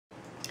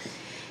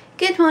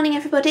Good morning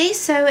everybody.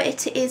 So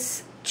it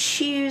is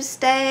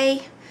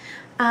Tuesday.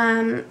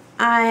 I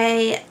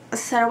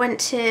went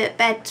to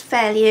bed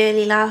fairly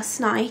early last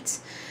night.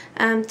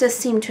 Does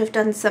seem to have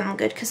done some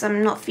good because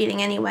I'm not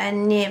feeling anywhere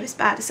near as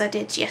bad as I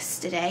did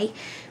yesterday,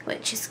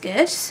 which is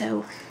good,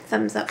 so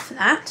thumbs up for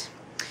that.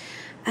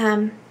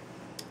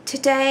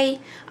 Today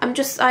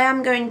I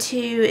am going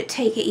to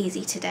take it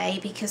easy today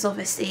because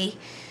obviously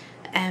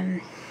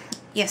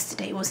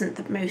yesterday wasn't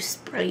the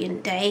most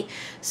brilliant day,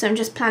 so I'm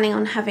just planning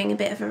on having a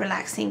bit of a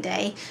relaxing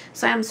day.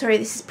 So I am sorry,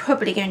 this is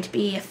probably going to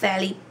be a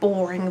fairly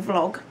boring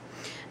vlog,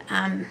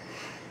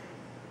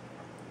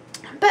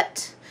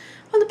 but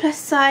on the plus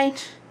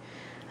side,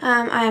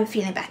 I am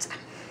feeling better.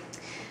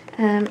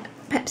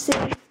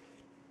 Pepsi,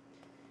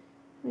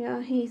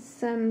 yeah,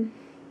 he's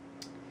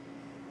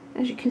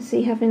as you can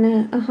see having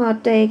a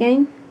hard day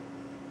again.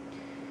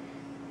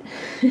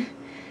 He's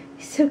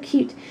so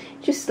cute,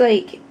 just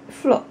like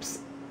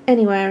flops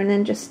anywhere and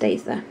then just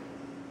stays there.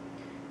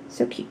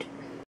 So cute.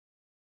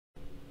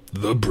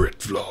 The Brit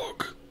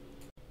vlog.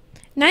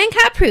 9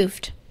 cat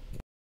approved.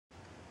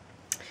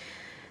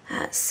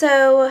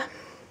 So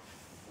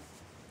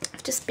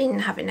I've just been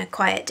having a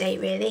quiet day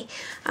really.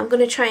 I'm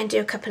going to try and do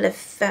a couple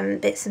of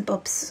bits and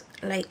bobs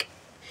like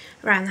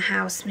around the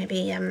house,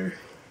 maybe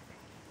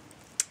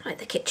like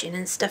the kitchen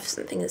and stuff,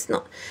 something that's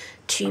not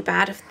too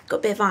bad. I've got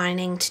a bit of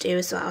ironing to do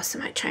as well, so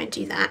I might try and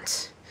do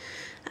that.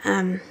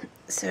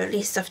 So at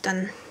least I've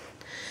done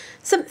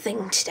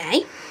something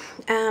today.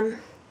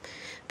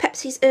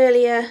 Pepsi's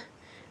earlier,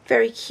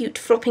 very cute,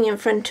 flopping in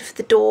front of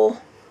the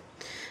door.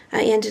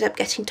 He ended up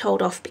getting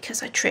told off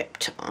because I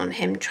tripped on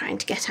him trying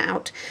to get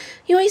out.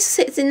 He always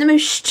sits in the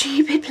most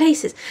stupid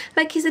places.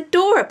 Like, he's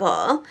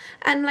adorable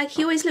and like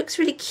he always looks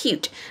really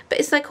cute, but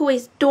it's like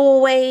always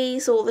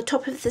doorways or the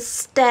top of the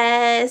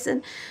stairs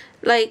and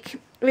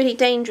like really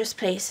dangerous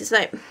places.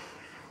 Like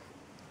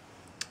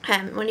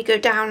when you go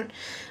down,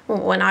 or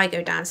when I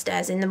go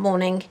downstairs in the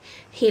morning,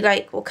 he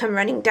like will come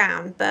running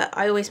down, but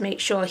I always make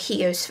sure he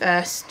goes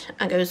first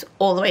and goes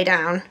all the way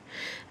down,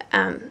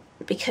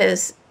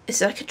 because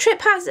it's like a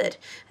trip hazard,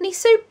 and he's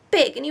so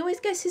big and he always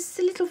gets his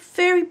little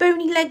furry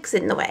bony legs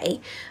in the way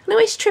and I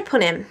always trip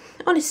on him,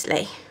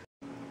 honestly.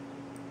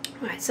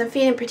 Right, so I'm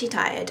feeling pretty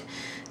tired,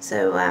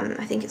 so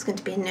I think it's going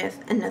to be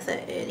another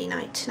early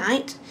night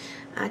tonight.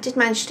 I did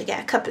manage to get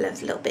a couple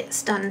of little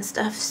bits done and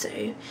stuff,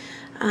 so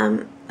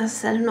as I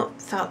said, I've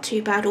not felt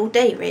too bad all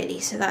day really,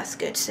 so that's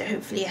good. So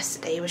hopefully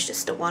yesterday was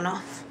just a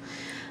one-off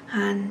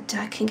and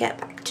I can get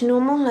back to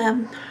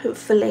normal.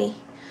 Hopefully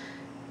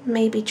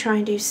maybe try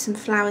and do some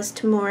flowers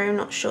tomorrow,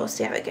 not sure,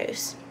 see how it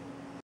goes.